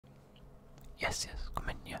Yes, yes, come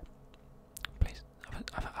in, yeah. Please,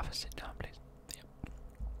 have a sit down, please. Yeah.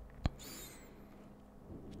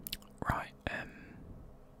 Right,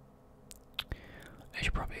 as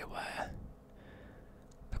you're probably aware,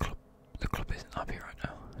 the club isn't happy right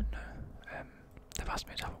now. No, they've asked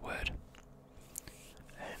me to have a word.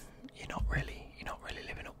 You're not really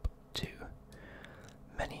living up to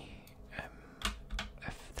many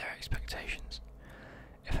of their expectations.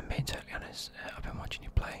 If I'm being totally honest, I've been watching you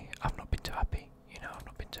play. I've not been too happy. I've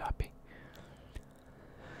not been too happy.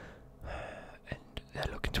 And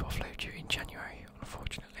they're looking to offload you in January,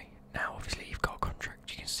 unfortunately. Now, obviously, you've got a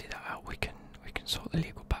contract. You can see that out. We can sort the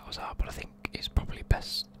legal battles out. But I think it's probably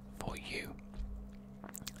best for you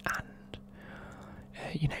and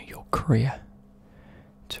your career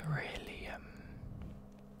to really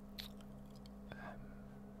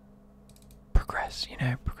progress.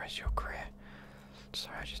 Progress your career.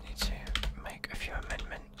 Sorry, I just need to make a few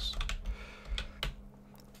amendments.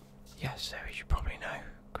 Yes, so as you probably know,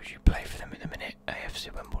 because you play for them at the minute,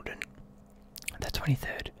 AFC Wimbledon. They're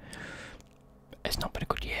 23rd. It's not been a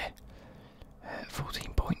good year.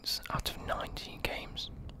 14 points out of 19 games.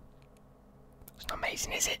 It's not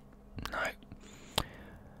amazing, is it? No.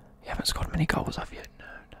 You haven't scored many goals, have you? No.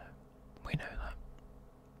 We know that.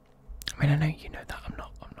 I mean, I know you know that. I'm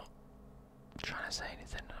not trying to say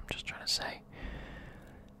anything. I'm just trying to say,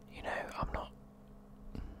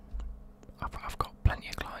 I've got plenty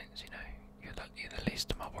of clients. You're the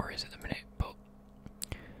least of my worries at the minute, but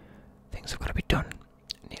things have got to be done.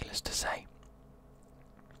 Needless to say.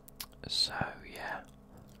 So yeah,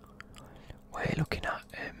 we're looking at.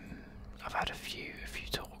 I've had a few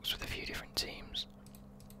talks with a few different teams.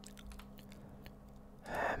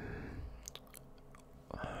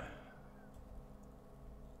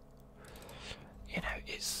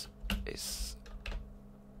 It's.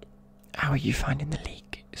 How are you finding the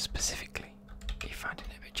league specifically? Are you finding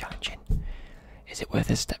it a bit challenging? Is it worth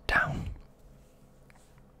a step down?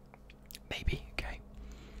 Maybe. Okay.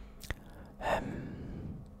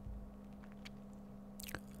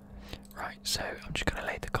 Right, so I'm just going to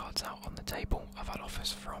lay the cards out on the table. I've had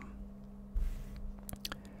offers from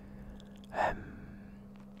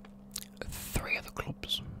 3 other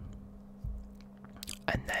clubs,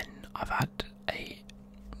 and then I've had a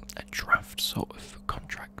draft sort of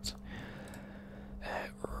contract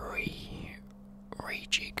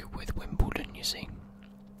rejig with Wimbledon. You see,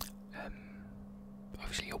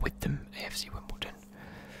 obviously you're with them, AFC Wimbledon.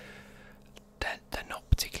 They're not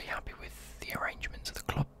particularly happy with the arrangements of the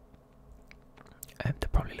club. They're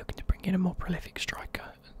probably looking to bring in a more prolific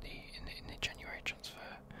striker in the January transfer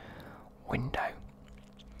window.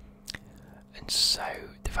 And so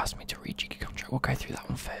they've asked me to rejig a contract. We'll go through that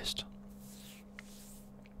one first.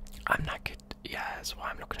 I'm knackered. Yeah, that's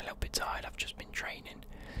why I'm looking a little bit tired. I've just been training.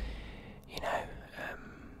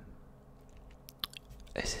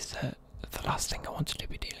 This is the last thing I wanted to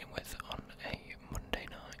be dealing with on a Monday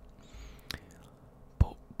night.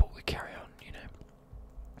 But we carry on,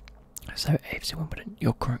 So AFC Wimbledon,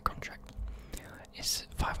 your current contract is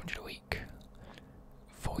 500 a week.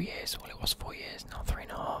 4 years. Well, it was 4 years, now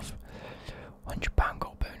 3.5. £100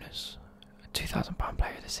 goal bonus, a £2,000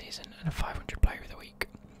 player of the season, and a 500 player of the week.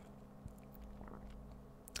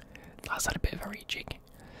 That's had a bit of a rejig.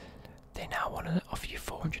 They now want to offer you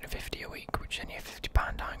 450 a week, which is only a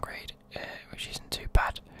 £50 downgrade, which isn't too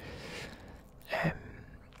bad.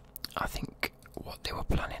 I think what they were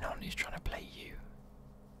planning on is trying to play you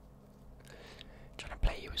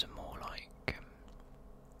as a more like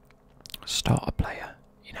starter player.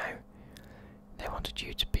 They wanted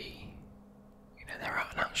you to be, they're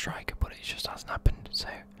out and out striker, but it just hasn't happened. So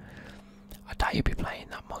I doubt you'll be playing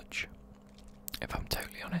that much. If I'm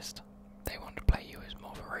totally honest, they want to play you as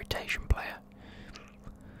more of a rotation player,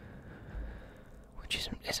 which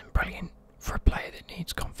isn't brilliant for a player that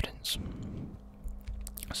needs confidence,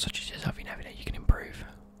 such as yourself. You never know, you can improve.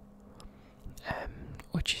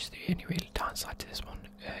 Which is the only real downside to this one.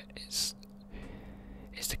 Is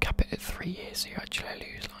to cap it at 3 years, so you actually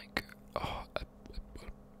lose like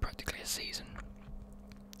practically a season.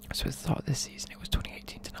 So at the start of this season, it was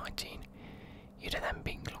 2018 to 19. You'd have then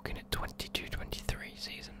been looking at 22-23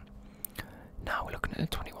 season. Now we're looking at the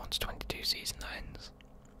 21 to 22 season that ends.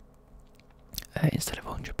 Instead of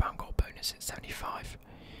 £100 goal bonus, it's 75.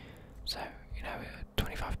 So a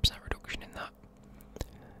 25% reduction in that.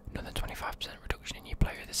 Another 25% reduction in your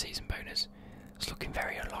player of the season bonus. It's looking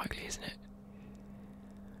very unlikely, isn't it?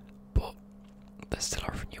 But they're still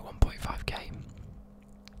offering you 1.5k.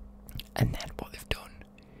 And then what they've done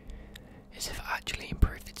is they've actually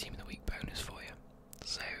improved the team of the week bonus for you.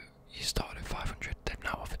 So you started at 500, they've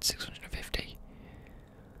now offered 650.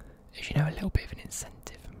 as you know, a little bit of an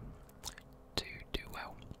incentive to do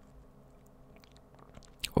well.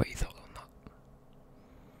 What you thought on that?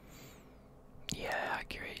 Yeah,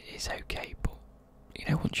 accurate is okay, but you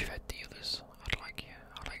know, once you've had the others, I'd like you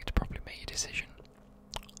to probably make your decision.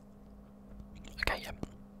 Okay, yeah.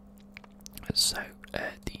 So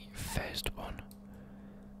the first one.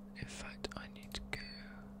 In fact, I need to go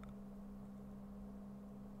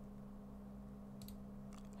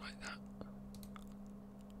like that.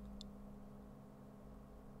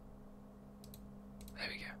 There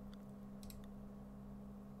we go.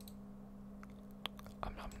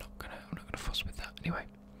 I'm not gonna fuss with that anyway.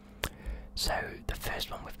 So the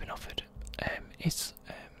first one we've been offered is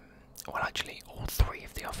well, actually all three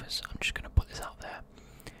of the offers. I'm just gonna put this out there.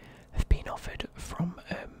 Have been offered from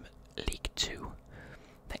League 2,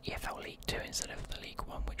 the EFL League 2 instead of the League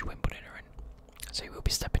 1, which Wimbledon are in. So you will be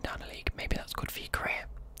stepping down a league. Maybe that's good for your career.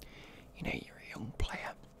 You know, you're a young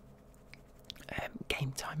player.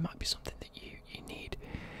 Game time might be something that you need.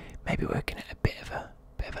 Maybe working at a bit of a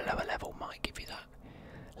lower level might give you that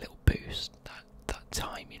little boost, that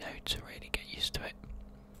time, you know, to really get used to it.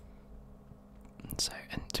 And so,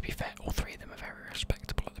 and to be fair, all three of them are very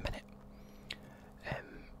respectable at the minute.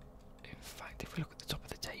 In fact, if we look at the top of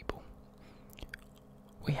the table,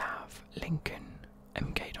 we have Lincoln,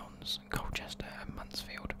 MK Dons, Colchester and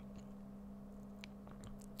Mansfield.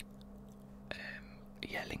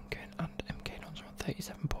 Yeah, Lincoln and MK Dons are on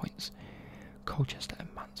 37 points. Colchester and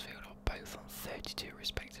Mansfield are both on 32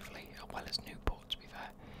 respectively, as well as Newport, to be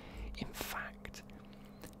fair. In fact,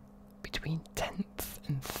 between 10th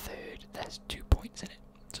and 3rd, there's 2 points in it.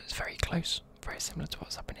 So it's very close, very similar to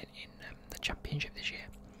what's happening in the Championship this year.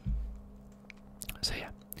 So yeah.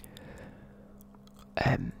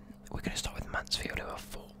 We're going to start with Mansfield, who are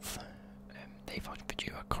 4th. They've offered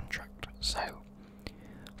you a contract, so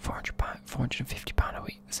 £450 a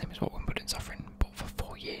week, the same as what Wimbledon's offering, but for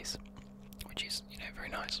 4 years, which is, you know, very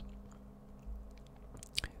nice.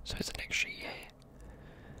 So it's an extra year.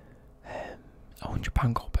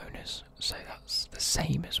 £100 goal bonus, so that's the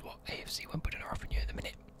same as what AFC Wimbledon are offering you at the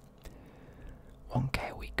minute.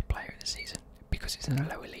 1k a week player of the season. Because it's in a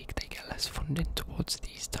lower league, they get less funding towards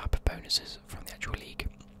these type of bonuses from the actual league.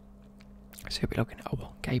 So you'll be looking at a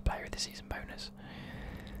 1k player of the season bonus.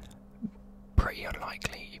 Pretty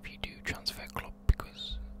unlikely if you do transfer club,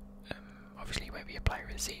 because obviously you won't be a player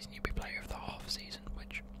of the season, you'll be player of the half season,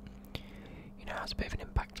 which, you know, has a bit of an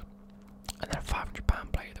impact. And then a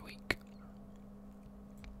 £500 player of the week,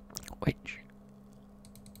 which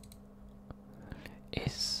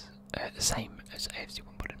is the same as AFC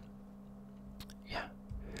Wimbledon. Yeah.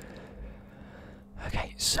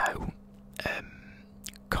 Okay, so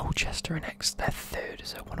Colchester are next. They're 3rd,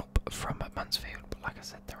 so 1 up from Mansfield. But like I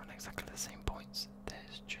said, they're on exactly the same points.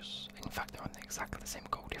 There's just, in fact, they're on exactly the same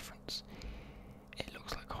goal difference. It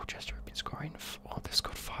looks like Colchester have been scoring. They've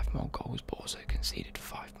scored 5 more goals, but also conceded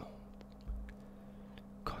 5 more.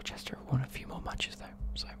 Colchester have won a few more matches though,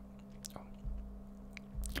 so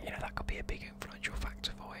you know, that could be a big influential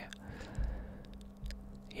factor for you.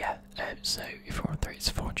 Yeah, so if you're on 3,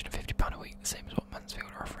 it's £450 a week, the same as what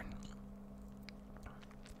Mansfield are offering.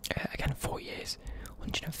 Again, 4 years,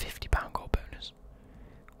 £150 goal bonus,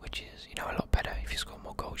 which is, you know, a lot better. If you score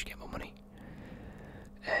more goals, you get more money.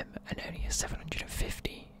 And only a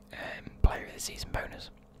 750 player of the season bonus.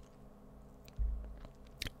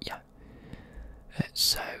 Yeah.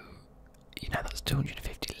 So, you know, that's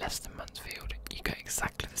 250 less than Mansfield. You get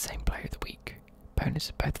exactly the same player of the week. Bonus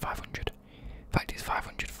of both 500. In fact, it's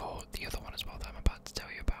 500 for the other one as well that I'm about to tell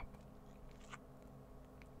you about.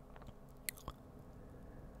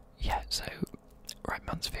 Yeah, so, right,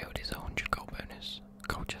 Mansfield is a 100 goal bonus.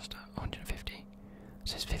 Colchester, 150.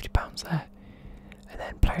 So it's £50 there. And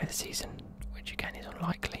then player of the season, which again is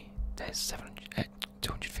unlikely. There's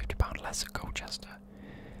 £250 less at Colchester.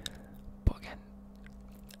 But again,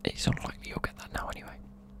 it's unlikely you'll get that now anyway.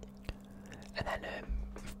 And then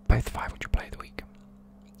both 500 player of the week.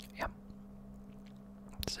 Yeah.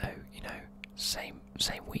 So, you know, same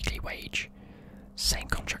weekly wage, same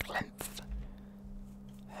contract length,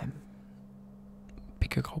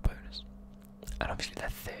 bigger goal bonus. And obviously they're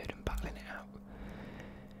 3rd and battling it out.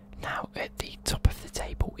 Now at the top of the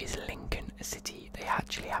table is Lincoln City. They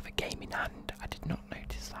actually have a game in hand. I did not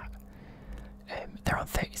notice that. They're on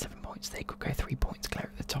 37 points. They could go 3 points clear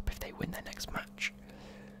at the top if they win their next match.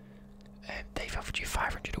 They've offered you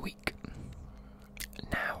 500 a week.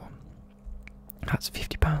 Now, that's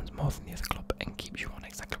 £50 more than the other club and keeps you on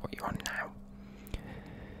exactly what you're on now.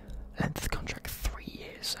 Length of the contract 3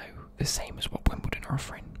 years, so the same as what Wimbledon are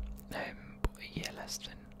offering, but a year less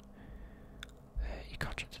than your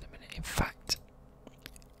contract at the minute. In fact,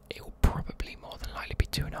 it will likely be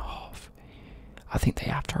 2.5. I think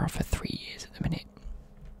they have to offer 3 years at the minute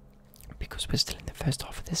because we're still in the first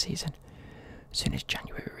half of the season. As soon as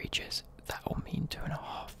January reaches, that will mean 2.5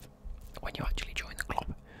 when you actually join the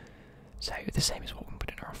club. So the same as what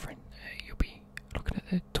Wimbledon are offering. You'll be looking at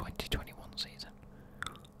the 2021 season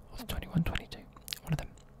or the 21-22, one of them.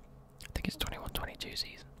 I think it's 21-22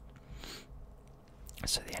 season.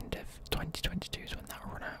 So the end of 2022 is when that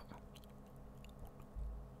will run out.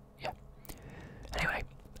 Yeah. Anyway,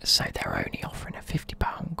 so they're only offering a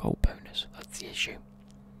 £50 goal bonus. That's the issue.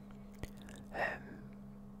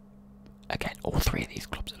 Again, all 3 of these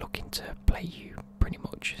clubs are looking to play you pretty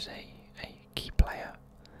much as a key player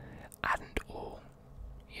and or,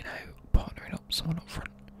 you know, partnering up someone up front.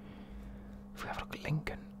 If we have a look at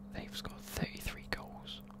Lincoln, they've got 33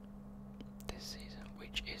 goals this season,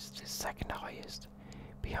 which is the second highest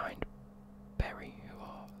behind Bury, who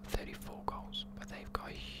are 34 goals, but they've got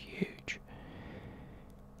a huge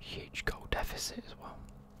goal deficit as well.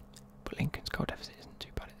 But Lincoln's goal deficit isn't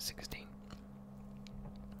too bad, it's 16.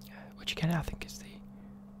 Which again I think is the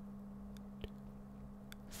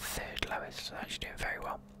 3rd lowest, so actually doing very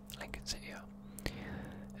well. Lincoln City are.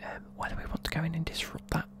 Whether we want to go in and disrupt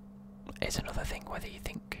that is another thing. Whether you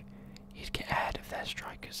think you'd get ahead of their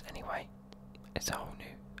strikers anyway, it's a whole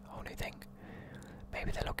new thing. Maybe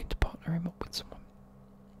they're looking to partner him up with someone.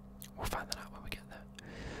 We'll find that out when we get there.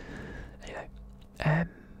 Anyway,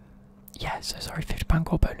 yeah. So sorry, £50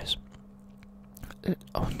 goal bonus.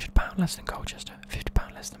 £100 less than Colchester,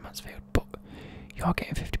 £50 less than Mansfield, but you are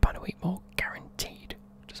getting £50 a week more guaranteed.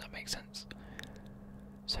 Does that make sense?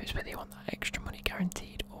 So it's whether you want that extra money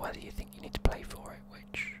guaranteed or whether you think you need to play for it,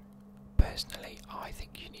 which personally I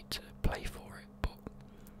think you need to play for it, but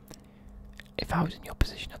if I was in your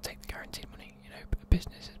position I'd take the guaranteed money. You know, a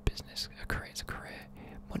business is business, a career is a career,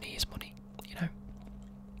 money is money, you know.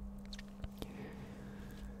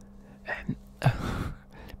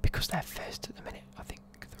 Because they're first at the minute, I think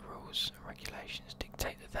the rules and regulations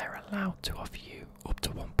dictate that they're allowed to offer you up to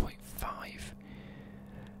 1.5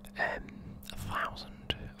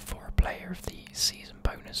 thousand for a player of the season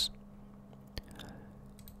bonus.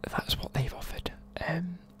 That's what they've offered.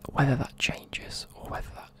 Whether that changes or whether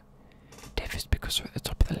that differs because we're at the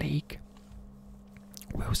top of the league,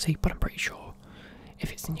 we'll see, but I'm pretty sure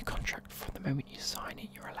if it's in your contract from the moment you sign it,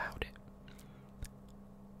 you're allowed it.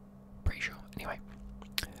 Pretty sure. Anyway.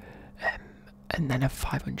 And then a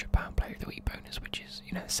 £500 player of the week bonus, which is,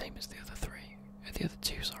 you know, the same as the other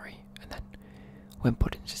 2, sorry. And then when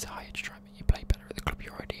put into this higher to try and make you play better at the club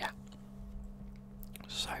you're already at.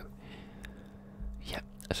 So, yeah.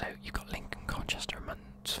 So you've got Lincoln, Colchester, and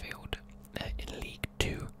Mansfield in League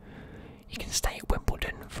 2. You can stay at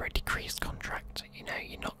Wimbledon for a decreased contract. You know,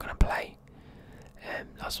 you're not going to play.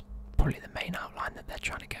 That's probably the main outline that they're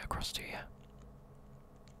trying to get across to you.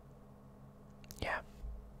 Yeah.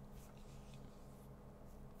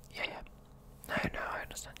 Yeah. No, I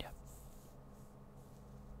understand, yeah.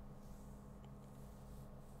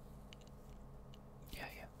 Yeah.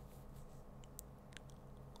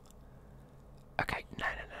 Okay, no,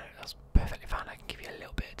 that's perfectly fine. I can give you a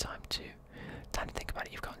little bit of time to think about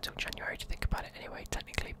it. You've got until January to think about it anyway,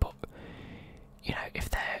 technically, but, you know, if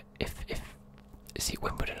see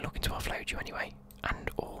Wimbledon looking to offload you anyway,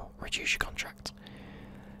 and or reduce your contract,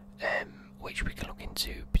 which we can look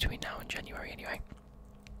into between now and January anyway.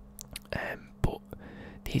 But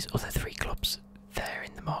these other 3 clubs, they're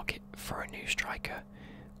in the market for a new striker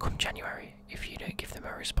come January. If you don't give them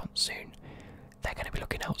a response soon, they're going to be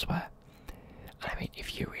looking elsewhere. And I mean,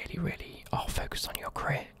 if you really are focused on your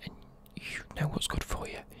career and you know what's good for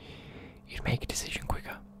you, you'd make a decision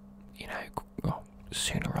quicker, you know, well,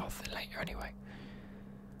 sooner rather than later anyway.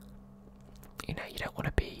 You know, you don't want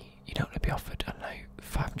to be offered, I don't know,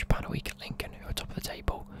 £500 a week at Lincoln, who are top of the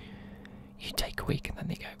table. You take a week and then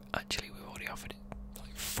they go, actually we've already offered it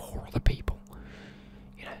like 4 other people.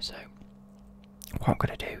 You know, so what I'm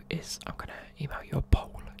going to do is I'm going to email you a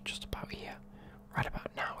poll just about here, right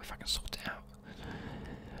about now, if I can sort it out.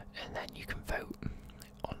 And then you can vote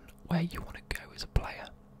on where you want to go as a player.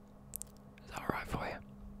 Is that alright for you?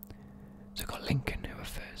 So we've got Lincoln, who are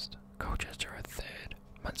first, Colchester are 3rd,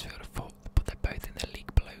 Mansfield are 4th, but they're both in the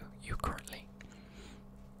league below you currently.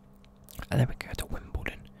 And then we go to